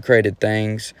consecrated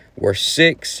things were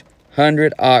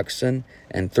 600 oxen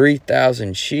and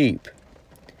 3,000 sheep.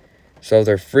 So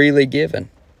they're freely given.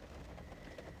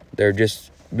 They're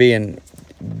just being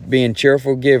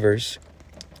cheerful givers.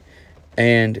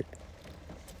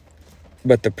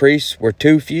 But the priests were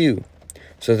too few,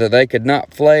 so that they could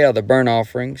not flay all the burnt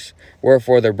offerings.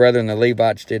 Wherefore their brethren the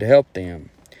Levites did help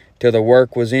them, till the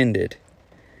work was ended,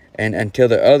 and until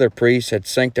the other priests had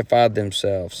sanctified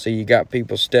themselves. So you got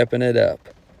people stepping it up.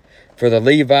 For the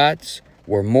Levites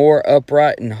were more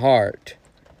upright in heart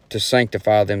to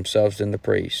sanctify themselves than the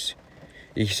priests.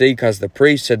 You see, because the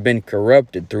priests had been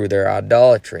corrupted through their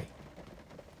idolatry.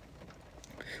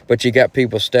 But you got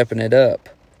people stepping it up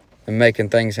and making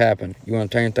things happen. You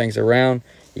want to turn things around,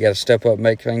 you got to step up and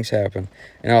make things happen.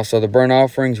 And also the burnt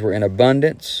offerings were in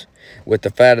abundance, with the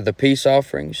fat of the peace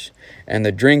offerings, and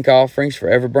the drink offerings for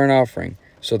every burnt offering.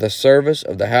 So the service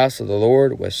of the house of the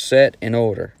Lord was set in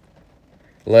order.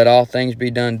 Let all things be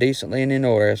done decently and in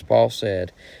order, as Paul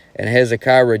said. And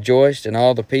Hezekiah rejoiced in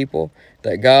all the people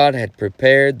that God had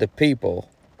prepared the people,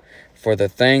 for the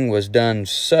thing was done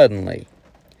suddenly.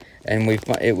 And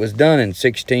it was done in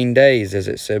 16 days, as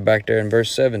it said back there in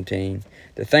verse 17.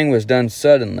 The thing was done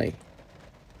suddenly.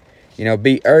 You know,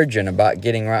 be urgent about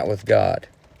getting right with God.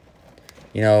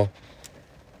 You know,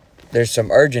 there's some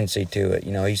urgency to it.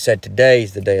 You know, he said today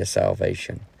is the day of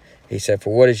salvation. He said,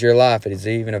 for what is your life? It is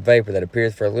even a vapor that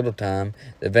appeareth for a little time,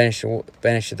 that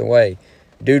vanisheth away.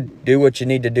 Do what you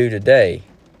need to do today.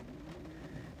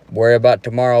 Worry about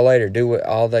tomorrow later. Do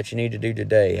all that you need to do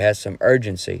today. It has some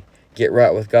urgency. Get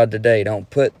right with God today. Don't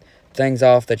put things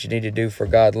off that you need to do for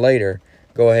God later.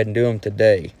 Go ahead and do them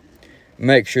today.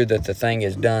 Make sure that the thing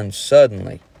is done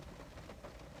suddenly.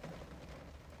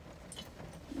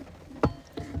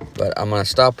 But I'm going to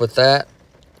stop with that.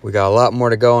 We got a lot more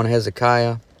to go on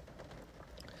Hezekiah.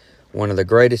 One of the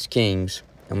greatest kings.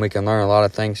 And we can learn a lot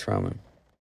of things from him.